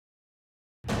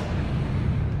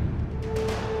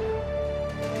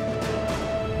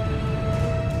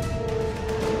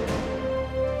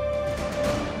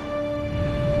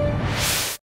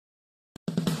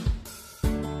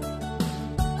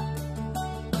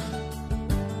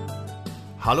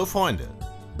Hallo Freunde,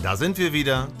 da sind wir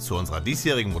wieder zu unserer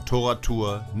diesjährigen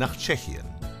Motorradtour nach Tschechien.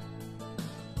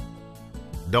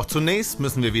 Doch zunächst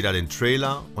müssen wir wieder den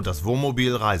Trailer und das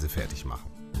Wohnmobil reisefertig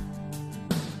machen.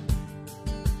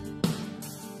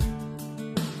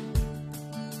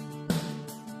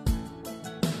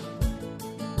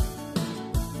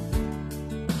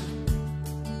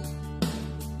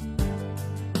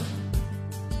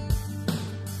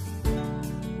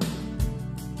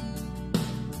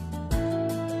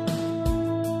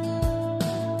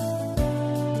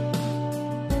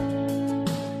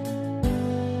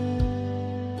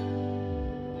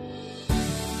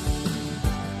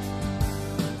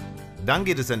 Dann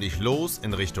geht es endlich los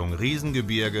in Richtung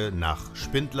Riesengebirge nach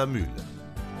Spindler Mühle.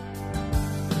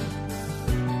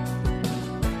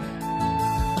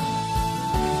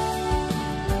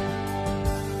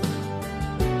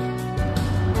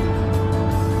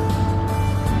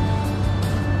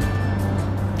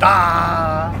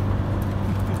 Da!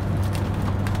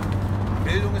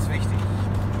 Bildung ist wichtig.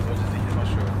 Sollte sich immer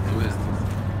schön. So ist es.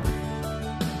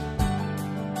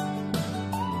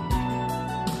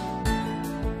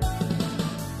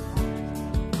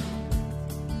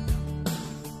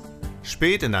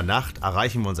 Spät in der Nacht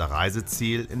erreichen wir unser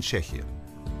Reiseziel in Tschechien.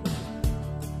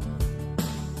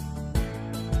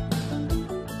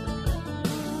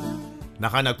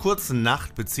 Nach einer kurzen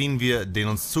Nacht beziehen wir den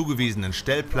uns zugewiesenen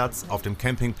Stellplatz auf dem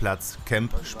Campingplatz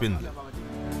Kemp Spindl.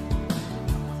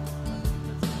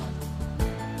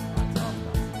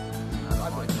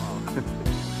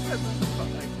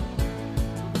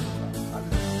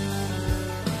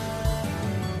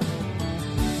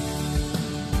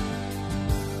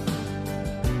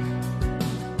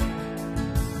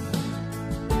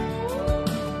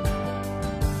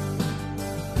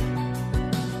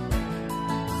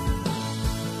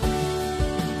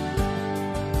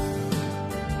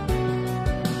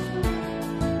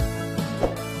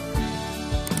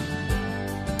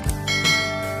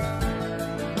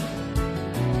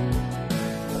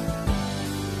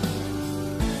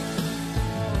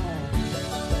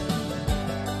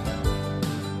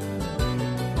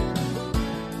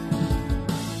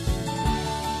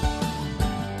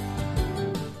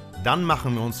 Dann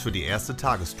machen wir uns für die erste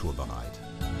Tagestour bereit.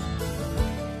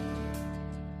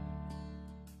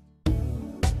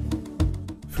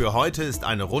 Für heute ist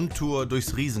eine Rundtour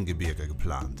durchs Riesengebirge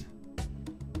geplant.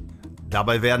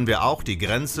 Dabei werden wir auch die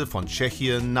Grenze von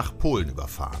Tschechien nach Polen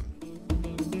überfahren.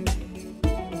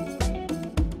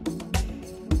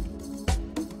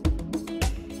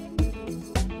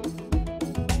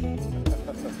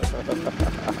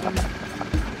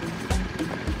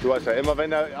 Du weißt ja, immer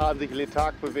wenn er an sich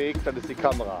Letharg bewegt, dann ist die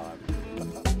Kamera an.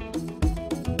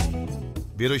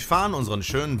 Wir durchfahren unseren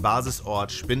schönen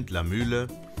Basisort Spindler Mühle,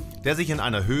 der sich in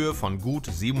einer Höhe von gut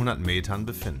 700 Metern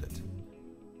befindet.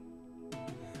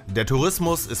 Der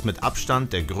Tourismus ist mit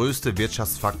Abstand der größte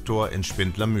Wirtschaftsfaktor in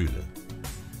Spindler Mühle.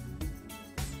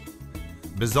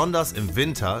 Besonders im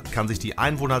Winter kann sich die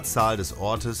Einwohnerzahl des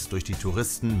Ortes durch die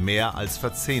Touristen mehr als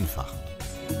verzehnfachen.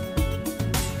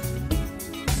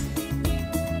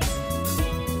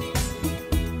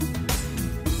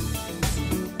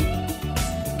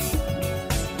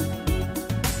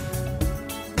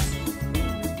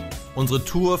 Unsere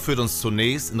Tour führt uns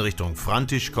zunächst in Richtung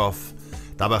Františkov,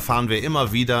 dabei fahren wir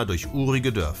immer wieder durch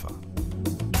urige Dörfer.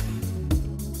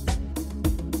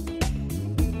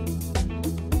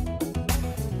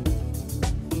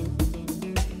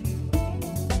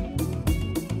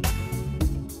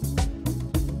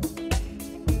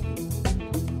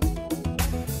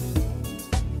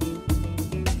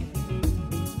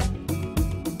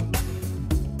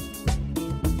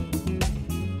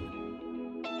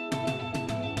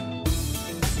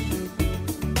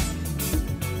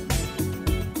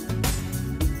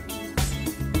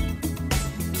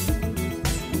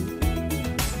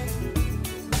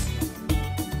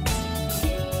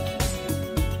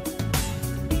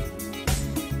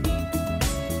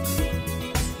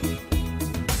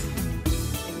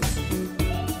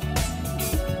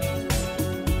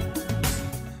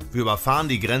 Wir überfahren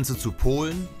die Grenze zu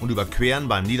Polen und überqueren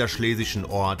beim niederschlesischen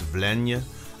Ort Mlyn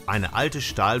eine alte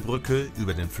Stahlbrücke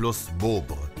über den Fluss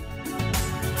Bobre.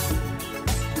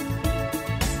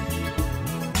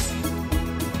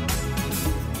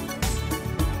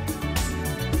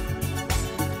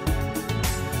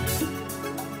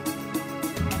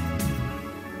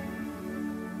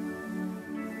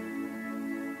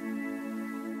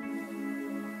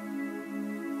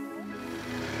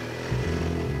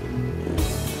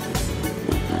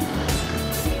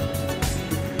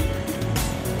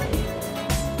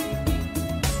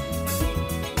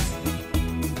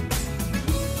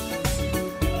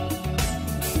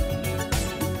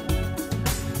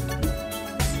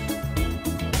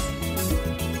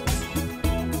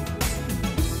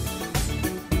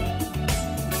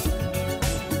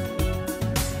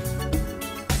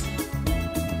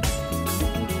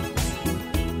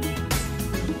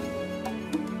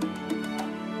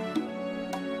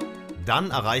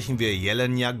 Dann erreichen wir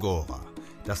Jelenia Gora,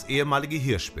 das ehemalige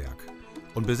Hirschberg,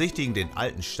 und besichtigen den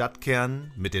alten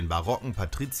Stadtkern mit den barocken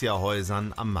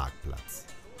Patrizierhäusern am Marktplatz.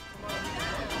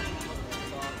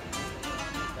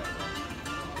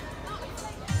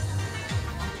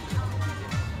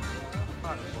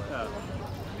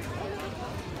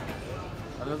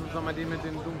 Lass uns doch mal den mit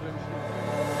den dunklen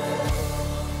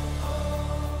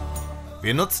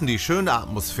Wir nutzen die schöne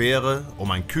Atmosphäre, um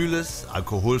ein kühles,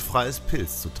 alkoholfreies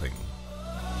Pils zu trinken.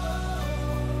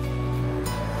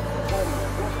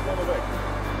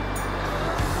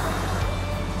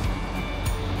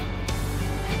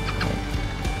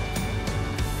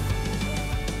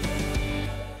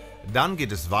 Dann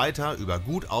geht es weiter über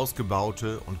gut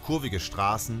ausgebaute und kurvige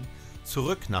Straßen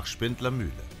zurück nach Spindler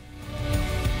Mühle.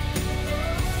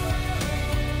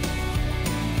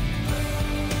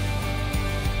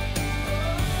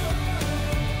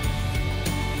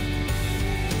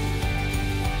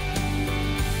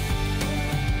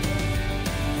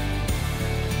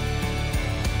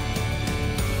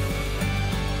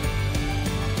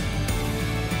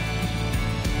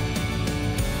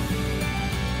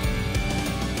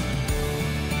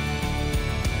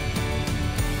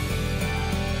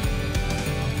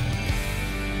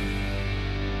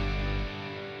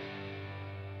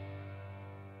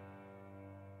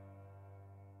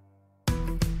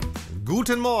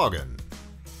 Guten Morgen!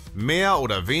 Mehr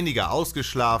oder weniger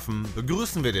ausgeschlafen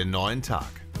begrüßen wir den neuen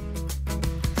Tag.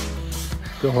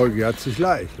 Der Holger hat sich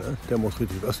leicht, ne? Der muss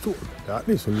richtig was tun. Der hat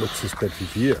nicht so ein Luxusbett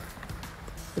wie wir.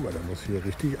 Guck mal, der muss hier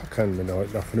richtig ackern, wenn er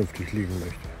heute Nacht vernünftig liegen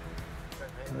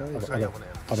möchte. Ja,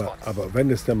 aber wenn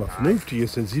es dann mal vernünftig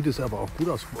ist, dann sieht es aber auch gut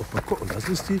aus. Mal gucken, das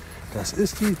ist die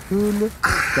Höhle,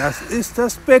 das ist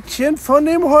das Bettchen von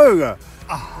dem Holger.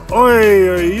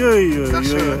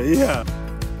 Ui, ja.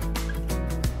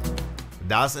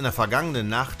 Da es in der vergangenen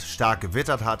Nacht stark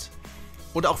gewittert hat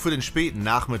und auch für den späten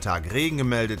Nachmittag Regen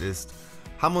gemeldet ist,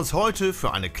 haben wir uns heute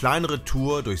für eine kleinere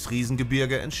Tour durchs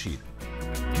Riesengebirge entschieden.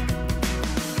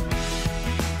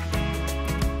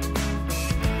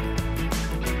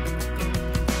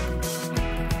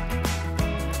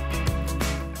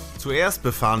 Zuerst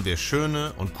befahren wir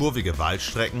schöne und kurvige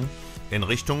Waldstrecken in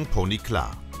Richtung Pony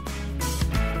Klar.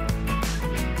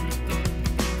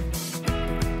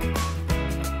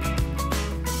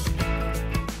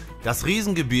 Das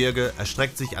Riesengebirge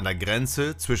erstreckt sich an der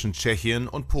Grenze zwischen Tschechien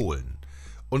und Polen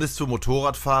und ist für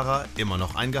Motorradfahrer immer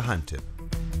noch ein Geheimtipp.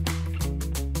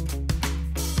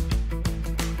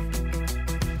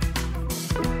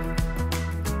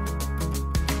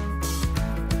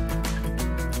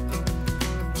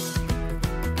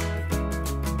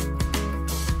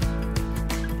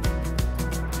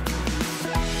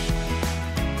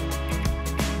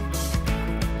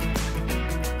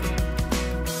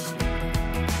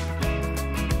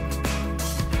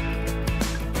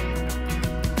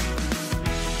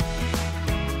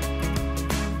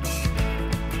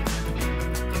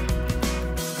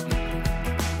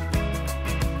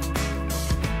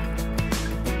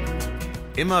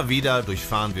 Immer wieder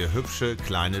durchfahren wir hübsche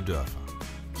kleine Dörfer.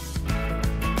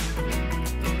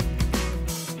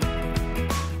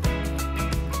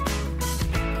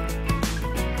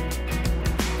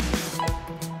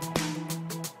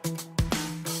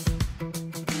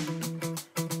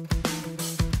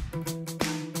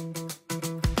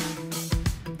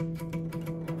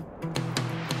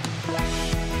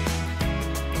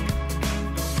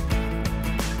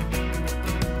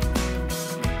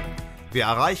 Wir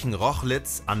erreichen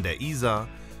Rochlitz an der Isar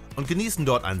und genießen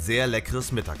dort ein sehr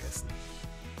leckeres Mittagessen.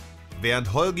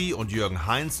 Während Holgi und Jürgen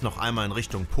Heinz noch einmal in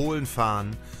Richtung Polen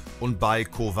fahren und bei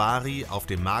Kowary auf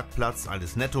dem Marktplatz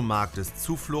eines Nettomarktes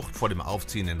Zuflucht vor dem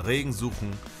aufziehenden Regen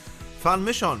suchen, fahren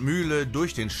Mischer und Mühle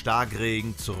durch den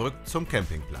Starkregen zurück zum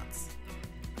Campingplatz.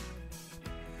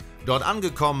 Dort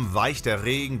angekommen weicht der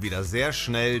Regen wieder sehr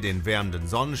schnell den wärmenden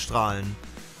Sonnenstrahlen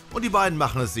und die beiden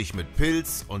machen es sich mit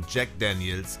Pils und Jack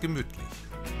Daniels gemütlich.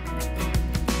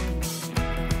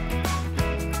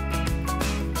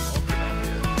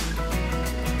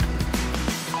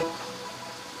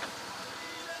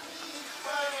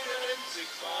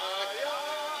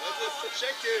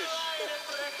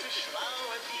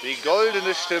 Die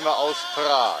goldene Stimme aus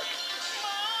Prag.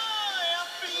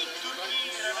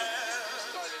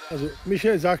 Also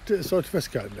Michael sagte, es sollte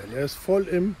festgehalten werden. Er ist voll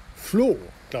im Flow,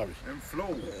 glaube ich. Im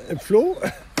Flow. Im Flow?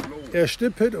 Er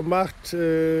schnippelt und macht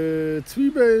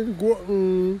Zwiebeln,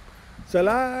 Gurken,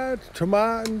 Salat,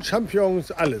 Tomaten,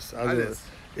 Champignons, alles. Also Alles.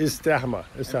 Ist der Hammer.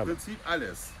 Ist der Im Hammer. Prinzip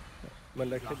alles.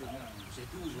 Man erkennt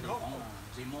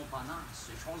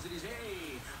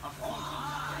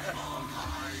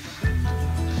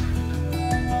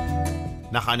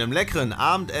Nach einem leckeren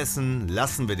Abendessen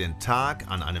lassen wir den Tag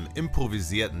an einem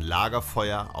improvisierten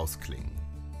Lagerfeuer ausklingen.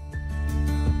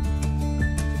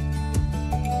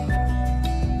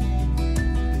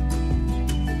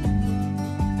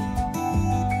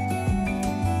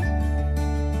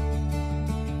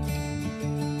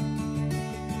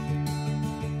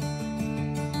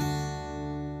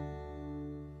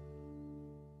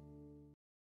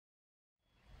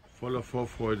 Voller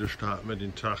Vorfreude starten wir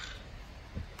den Tag.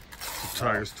 Die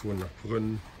Tagestour nach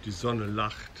Brünn. Die Sonne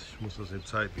lacht. Ich muss das jetzt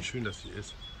zeigen, wie schön das hier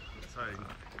ist. Zeigen.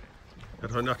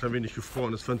 Hat heute Nacht ein wenig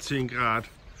gefroren. Es waren 10 Grad.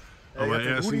 Aber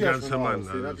er ist ein ganzer Mann.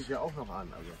 Den hatte ich ja auch noch an.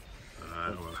 Also.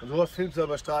 Nein, Und sowas filmst du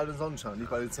aber strahlenden Sonnenschein, nicht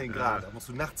bei den 10 Grad. Da musst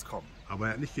du nachts kommen. aber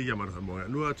er hat nicht gejammert heute Morgen. Er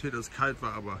hat nur erzählt, dass es kalt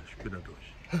war, aber ich bin da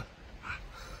durch.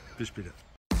 Bis später.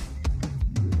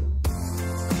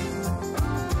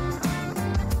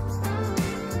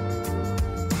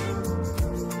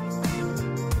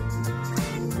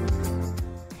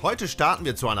 Heute starten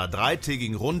wir zu einer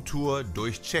 3-tägigen Rundtour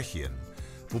durch Tschechien,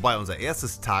 wobei unser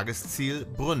erstes Tagesziel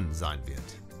Brünn sein wird.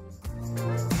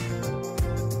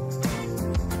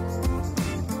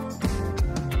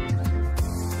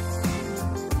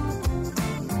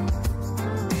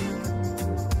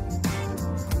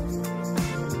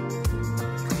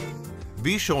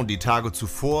 Wie schon die Tage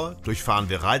zuvor durchfahren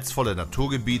wir reizvolle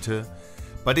Naturgebiete,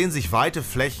 bei denen sich weite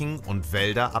Flächen und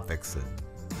Wälder abwechseln.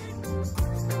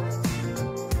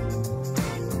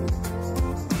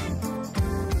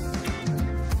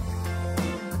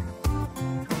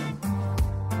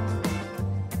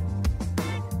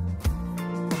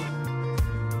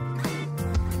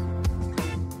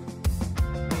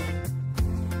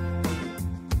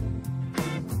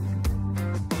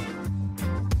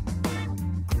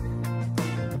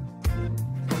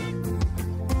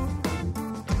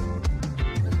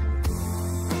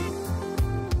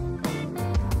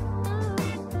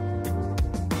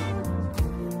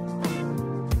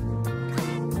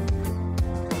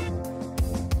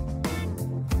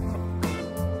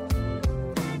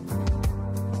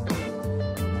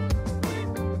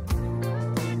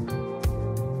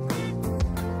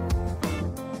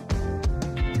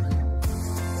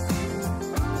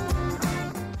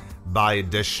 Bei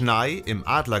Deschnei im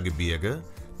Adlergebirge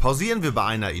pausieren wir bei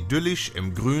einer idyllisch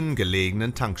im Grün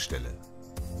gelegenen Tankstelle.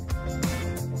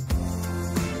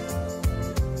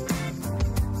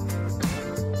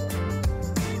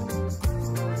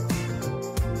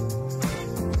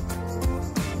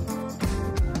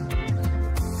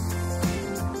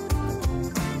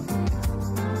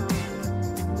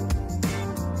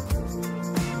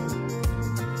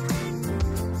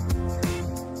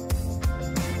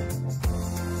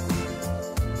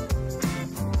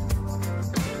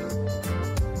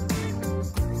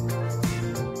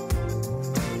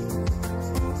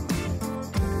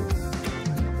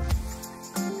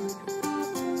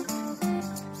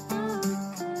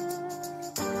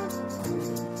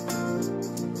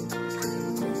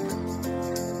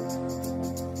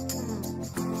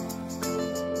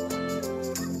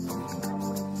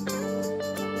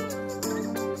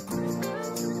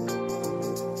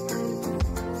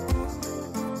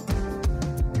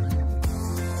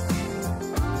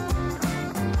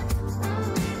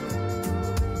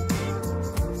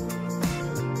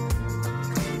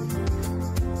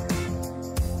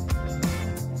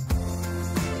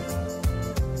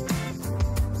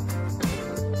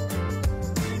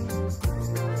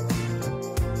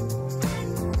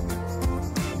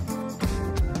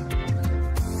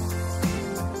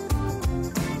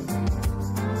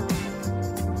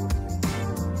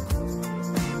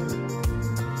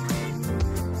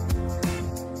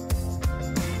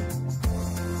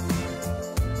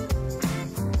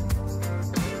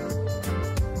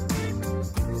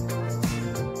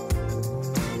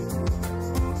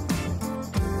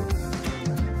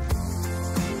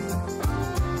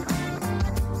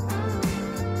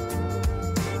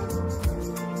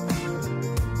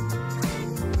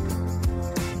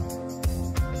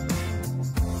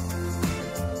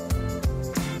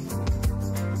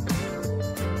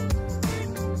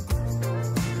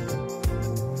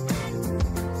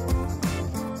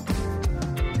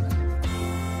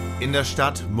 In der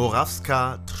Stadt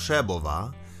Moravská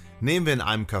Třebová nehmen wir in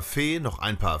einem Café noch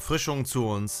ein paar Erfrischungen zu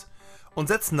uns und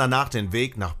setzen danach den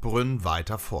Weg nach Brünn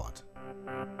weiter fort.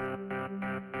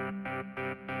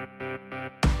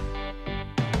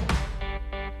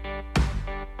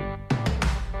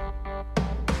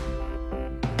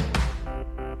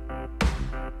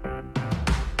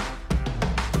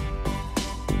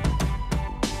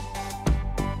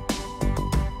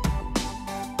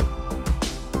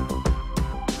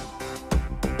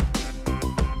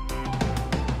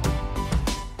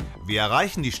 Wir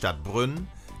erreichen die Stadt Brünn,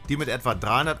 die mit etwa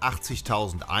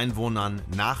 380.000 Einwohnern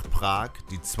nach Prag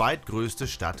die zweitgrößte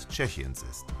Stadt Tschechiens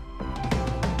ist.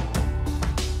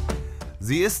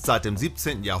 Sie ist seit dem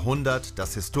 17. Jahrhundert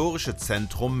das historische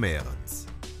Zentrum Mährens.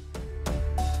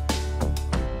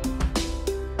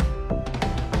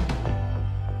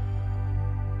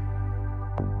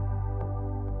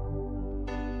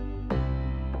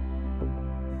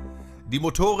 Die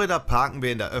Motorräder parken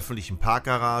wir in der öffentlichen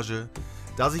Parkgarage,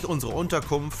 da sich unsere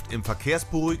Unterkunft im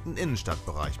verkehrsberuhigten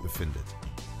Innenstadtbereich befindet.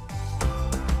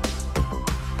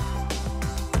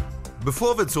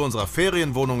 Bevor wir zu unserer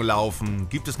Ferienwohnung laufen,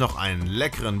 gibt es noch einen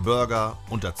leckeren Burger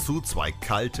und dazu 2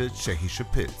 kalte tschechische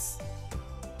Pils.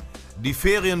 Die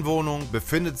Ferienwohnung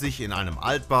befindet sich in einem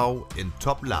Altbau in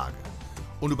Top-Lage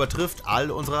und übertrifft all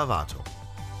unsere Erwartungen.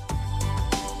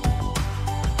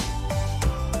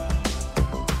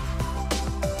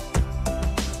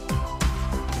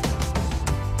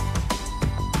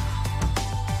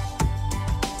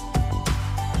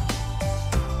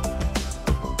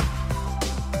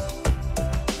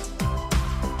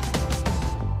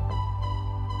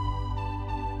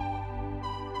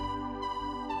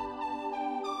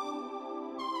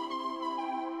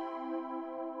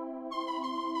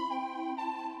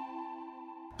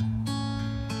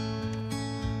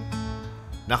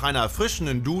 Nach einer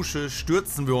erfrischenden Dusche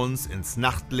stürzen wir uns ins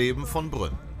Nachtleben von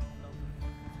Brünn.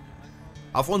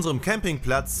 Auf unserem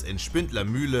Campingplatz in Spindleruv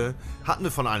Mlyn hatten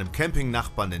wir von einem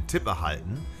Campingnachbarn den Tipp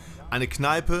erhalten, eine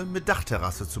Kneipe mit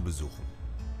Dachterrasse zu besuchen.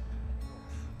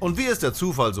 Und wie es der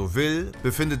Zufall so will,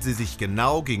 befindet sie sich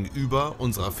genau gegenüber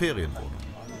unserer Ferienwohnung.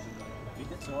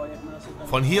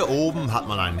 Von hier oben hat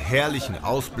man einen herrlichen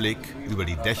Ausblick über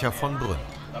die Dächer von Brünn.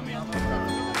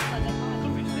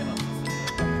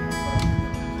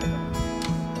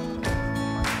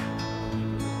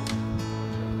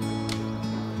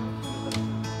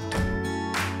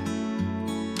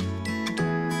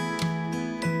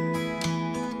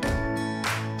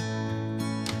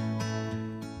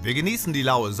 Wir genießen die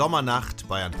laue Sommernacht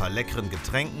bei ein paar leckeren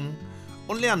Getränken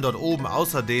und lernen dort oben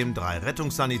außerdem 3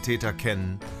 Rettungssanitäter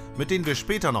kennen, mit denen wir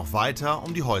später noch weiter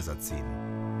um die Häuser ziehen.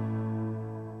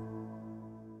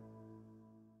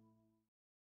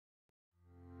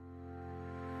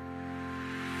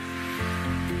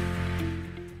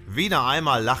 Wieder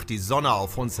einmal lacht die Sonne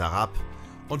auf uns herab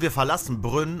und wir verlassen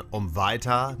Brünn, um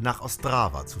weiter nach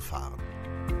Ostrava zu fahren.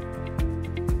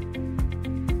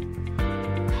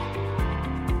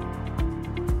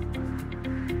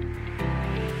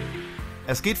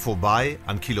 Es geht vorbei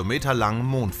an kilometerlangen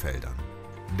Mohnfeldern.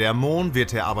 Der Mohn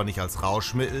wird hier aber nicht als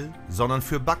Rauschmittel, sondern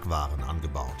für Backwaren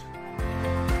angebaut.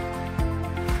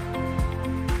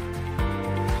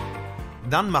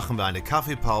 Dann machen wir eine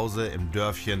Kaffeepause im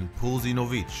Dörfchen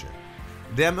Posinovice.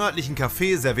 Der im örtlichen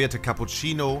Café servierte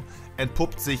Cappuccino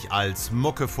entpuppt sich als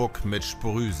Muckefuck mit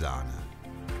Sprühsahne.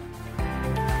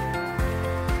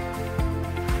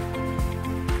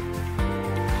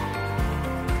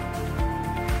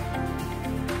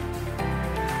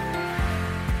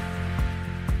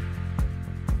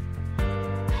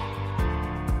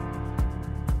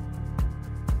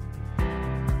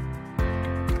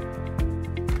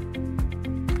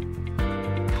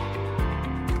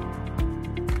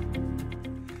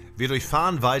 Wir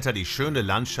durchfahren weiter die schöne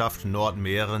Landschaft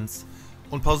Nordmährens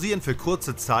und pausieren für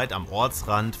kurze Zeit am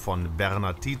Ortsrand von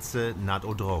Bernatice nad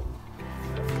Odrou.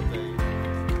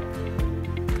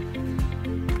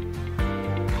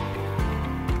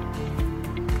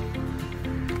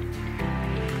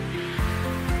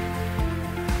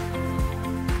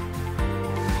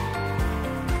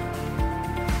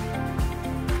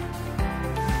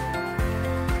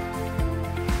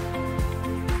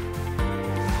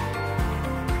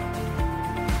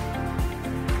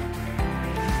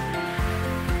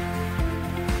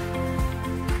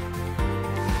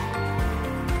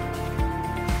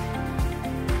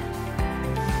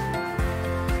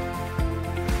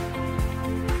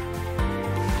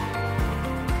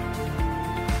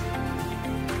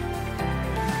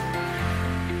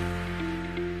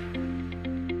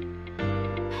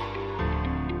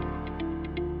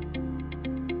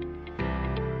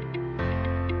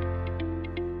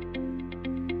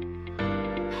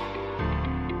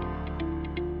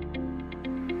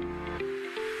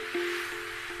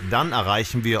 Dann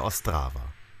erreichen wir Ostrava.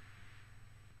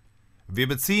 Wir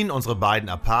beziehen unsere beiden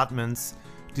Apartments,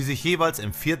 die sich jeweils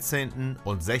im 14.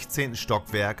 und 16.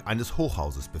 Stockwerk eines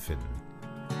Hochhauses befinden.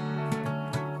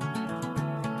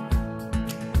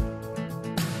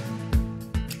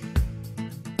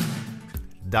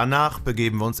 Danach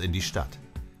begeben wir uns in die Stadt.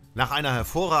 Nach einer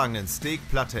hervorragenden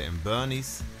Steakplatte im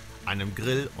Bernies, einem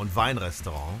Grill- und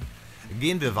Weinrestaurant,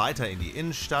 gehen wir weiter in die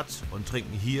Innenstadt und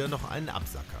trinken hier noch einen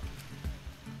Absacker.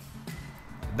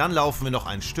 Dann laufen wir noch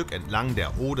ein Stück entlang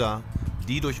der Oder,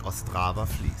 die durch Ostrava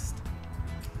fließt.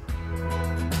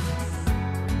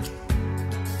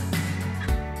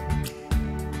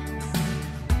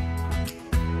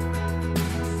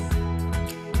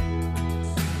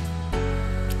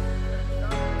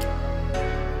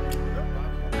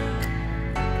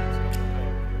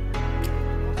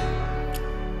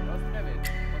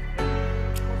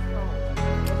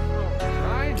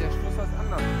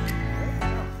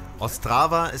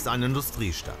 Ostrava ist eine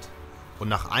Industriestadt und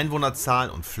nach Einwohnerzahl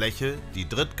und Fläche die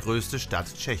drittgrößte Stadt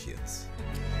Tschechiens.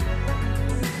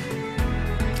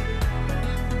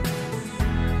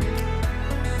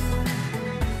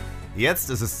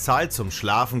 Jetzt ist es Zeit zum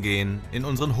Schlafengehen in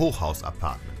unseren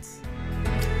Hochhaus-Apartments.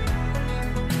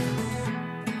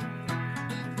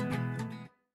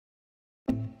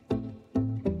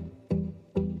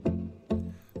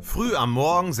 Früh am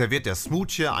Morgen serviert der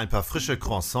Smoothie ein paar frische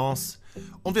Croissants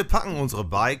und wir packen unsere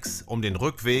Bikes, um den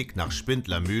Rückweg nach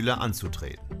Spindler Mühle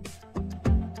anzutreten.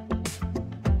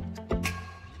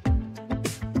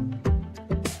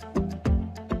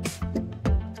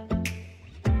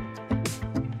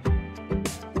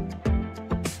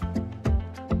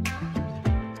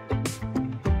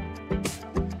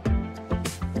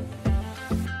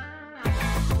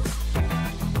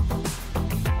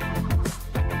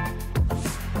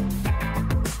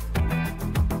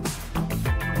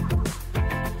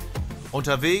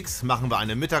 Unterwegs machen wir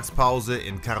eine Mittagspause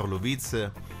in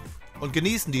Karlovice und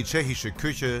genießen die tschechische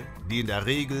Küche, die in der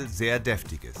Regel sehr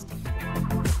deftig ist.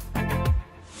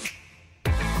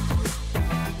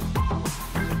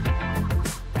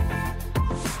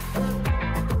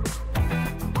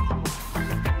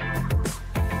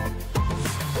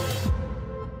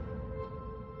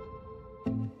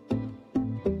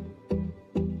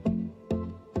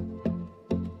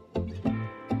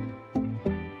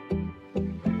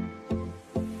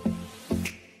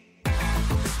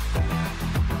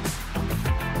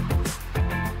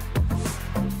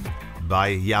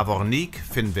 Bei Javorník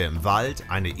finden wir im Wald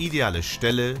eine ideale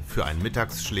Stelle für ein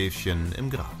Mittagsschläfchen im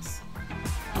Gras.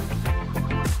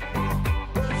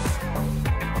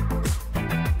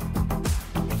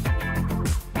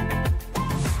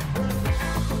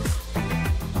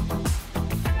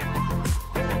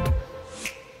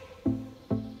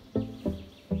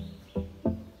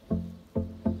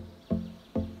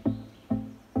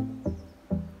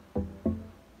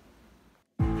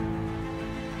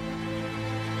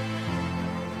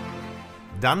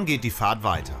 Dann geht die Fahrt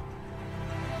weiter.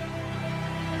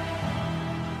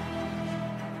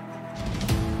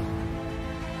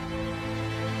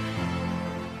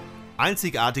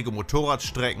 Einzigartige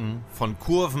Motorradstrecken, von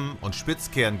Kurven und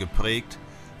Spitzkehren geprägt,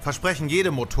 versprechen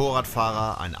jedem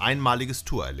Motorradfahrer ein einmaliges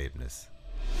Tourerlebnis.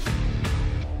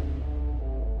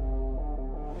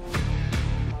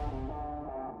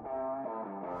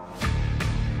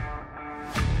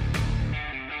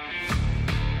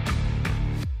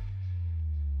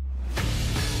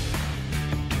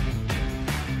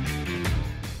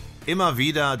 Immer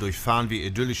wieder durchfahren wir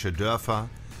idyllische Dörfer,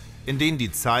 in denen die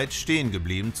Zeit stehen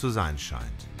geblieben zu sein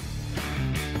scheint.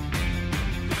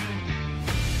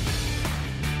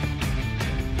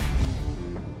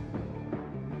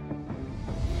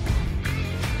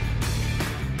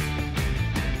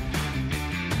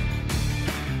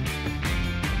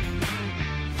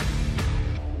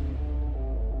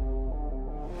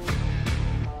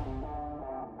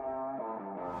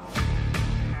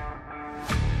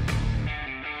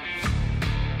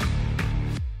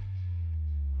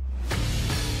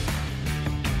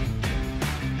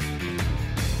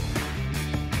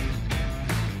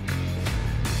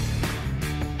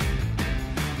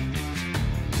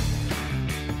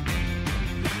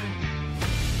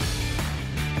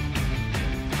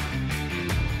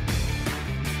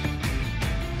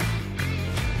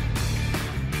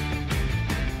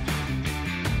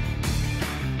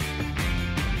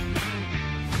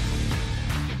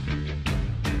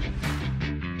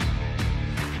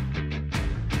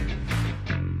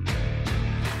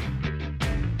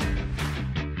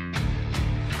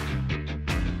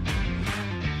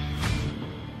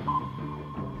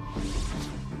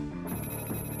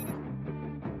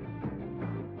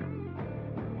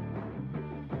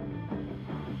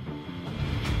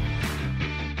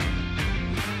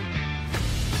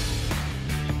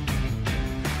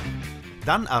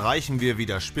 Dann erreichen wir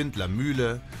wieder Spindler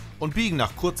Mühle und biegen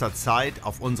nach kurzer Zeit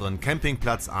auf unseren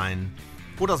Campingplatz ein,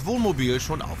 wo das Wohnmobil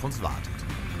schon auf uns wartet.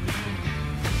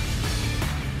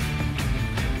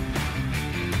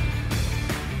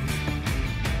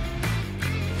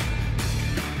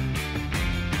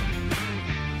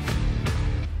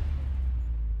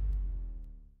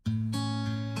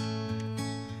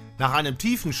 Nach einem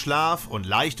tiefen Schlaf und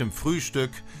leichtem Frühstück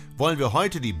wollen wir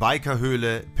heute die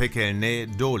Bikerhöhle Pekelné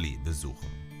Doli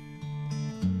besuchen.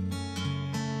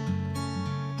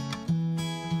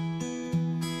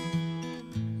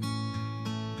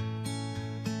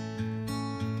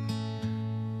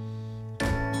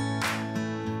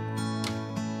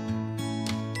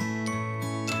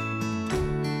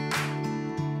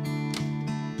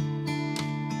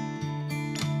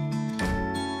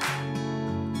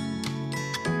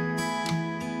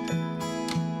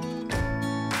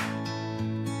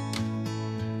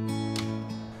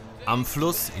 Am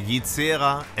Fluss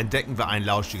Jizera entdecken wir ein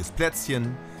lauschiges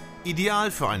Plätzchen,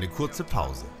 ideal für eine kurze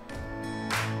Pause.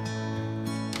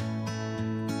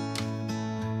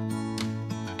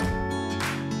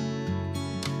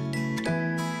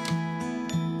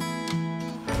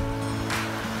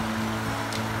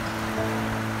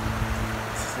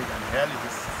 Es ist nicht ein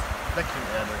herrliches Fleckchen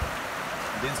Erde,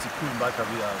 in dem es die coolen Biker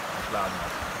wieder verschlagen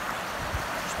hat.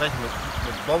 Sprechen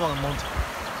mit Bonbon im Mund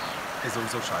ist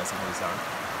sowieso scheiße, muss ich sagen.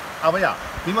 Aber ja,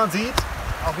 wie man sieht,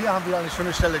 auch wir haben wieder eine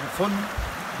schöne Stelle gefunden.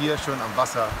 Hier schön am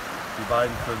Wasser. Die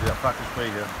beiden führen wieder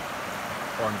Fachgespräche.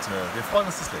 Und wir freuen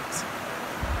uns des Lebens.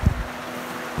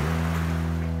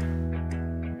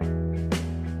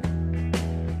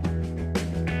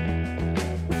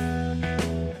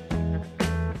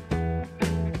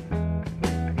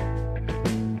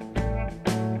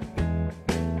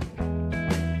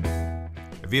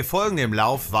 Wir folgen dem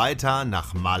Lauf weiter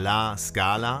nach Mala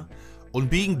Scala und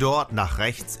biegen dort nach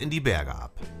rechts in die Berge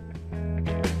ab.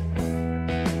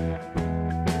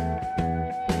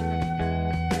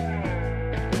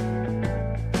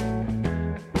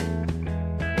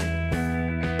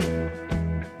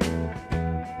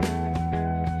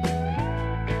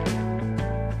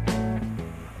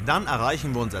 Dann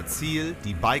erreichen wir unser Ziel,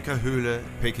 die Bikerhöhle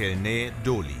Pekelné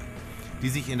Doli, die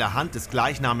sich in der Hand des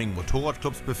gleichnamigen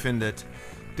Motorradclubs befindet,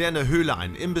 der in der Höhle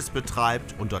einen Imbiss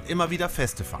betreibt und dort immer wieder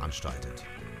Feste veranstaltet.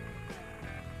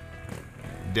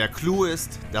 Der Clou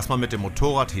ist, dass man mit dem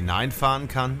Motorrad hineinfahren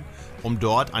kann, um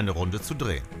dort eine Runde zu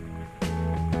drehen.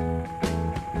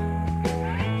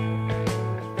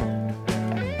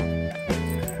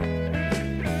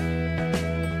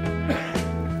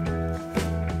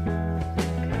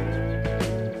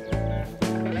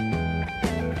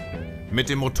 Mit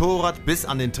dem Motorrad bis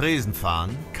an den Tresen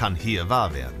fahren kann hier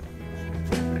wahr werden.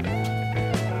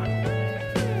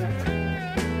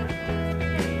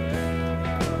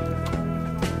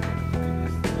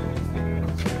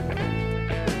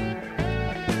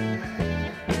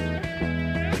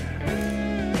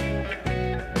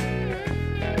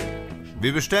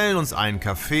 Wir bestellen uns einen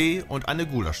Kaffee und eine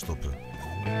Gulaschsuppe.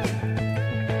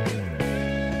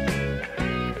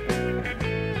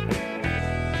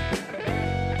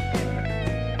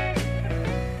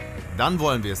 Dann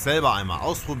wollen wir es selber einmal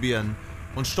ausprobieren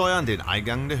und steuern den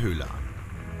Eingang der Höhle an.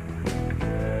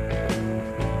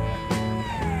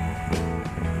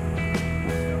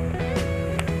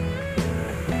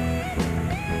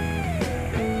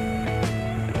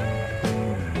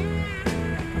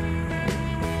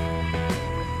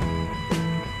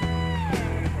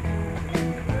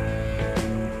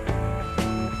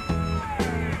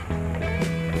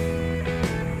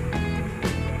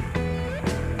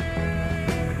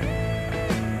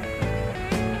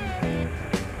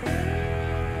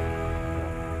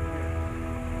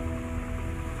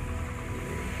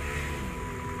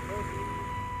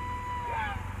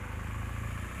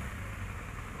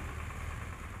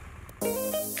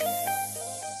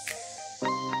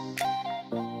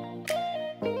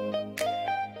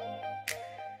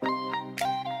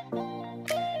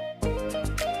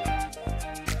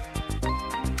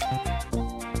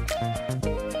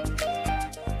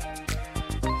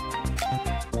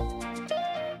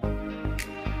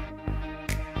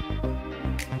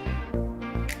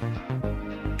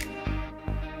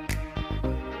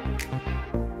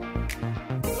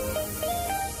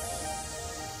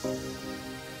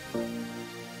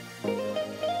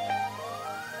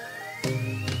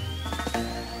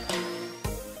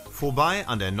 Vorbei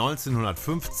an der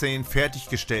 1915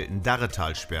 fertiggestellten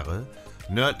Darretalsperre,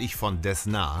 nördlich von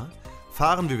Desna,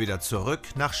 fahren wir wieder zurück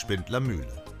nach Spindler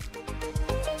Mühle.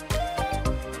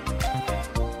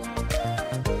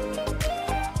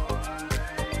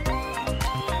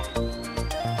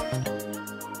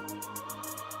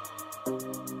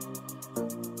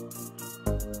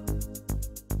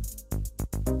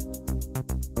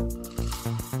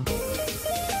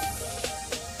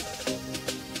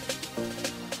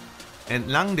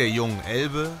 Entlang der jungen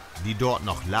Elbe, die dort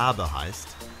noch Labe heißt,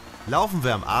 laufen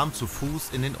wir am Abend zu Fuß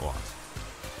in den Ort.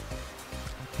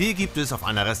 Hier gibt es auf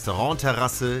einer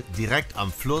Restaurantterrasse direkt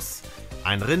am Fluss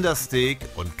ein Rindersteak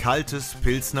und kaltes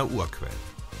Pilsner Urquell.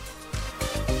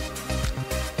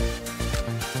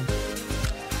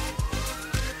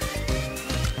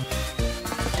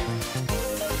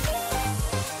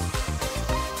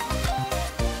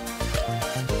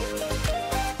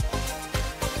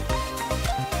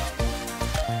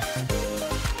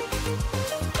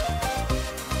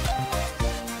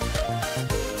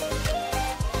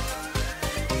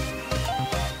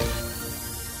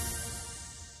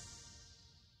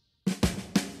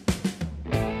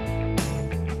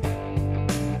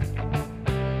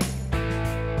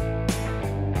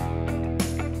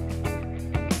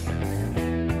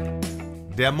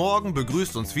 Der Morgen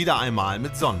begrüßt uns wieder einmal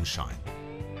mit Sonnenschein.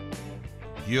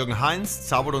 Jürgen Heinz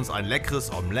zaubert uns ein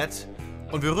leckeres Omelett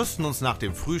und wir rüsten uns nach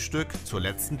dem Frühstück zur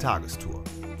letzten Tagestour.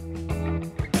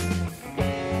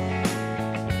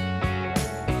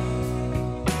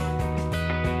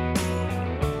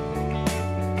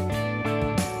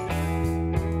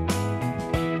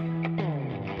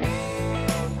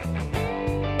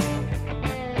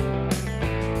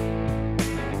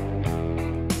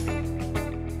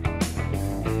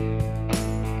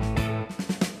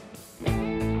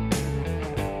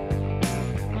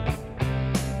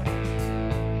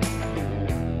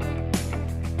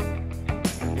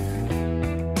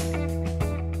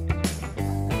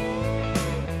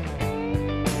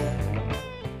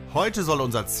 Heute soll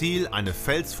unser Ziel eine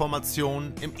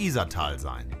Felsformation im Isartal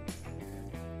sein.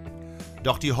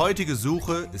 Doch die heutige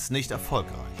Suche ist nicht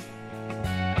erfolgreich.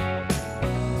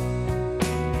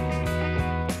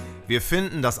 Wir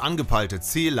finden das angepeilte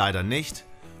Ziel leider nicht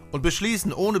und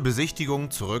beschließen ohne Besichtigung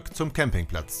zurück zum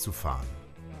Campingplatz zu fahren.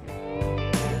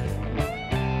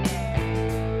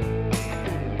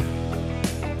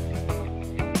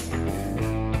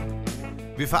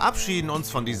 Wir verabschieden uns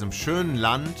von diesem schönen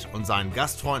Land und seinen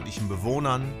gastfreundlichen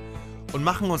Bewohnern und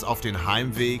machen uns auf den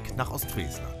Heimweg nach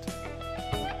Ostfriesland.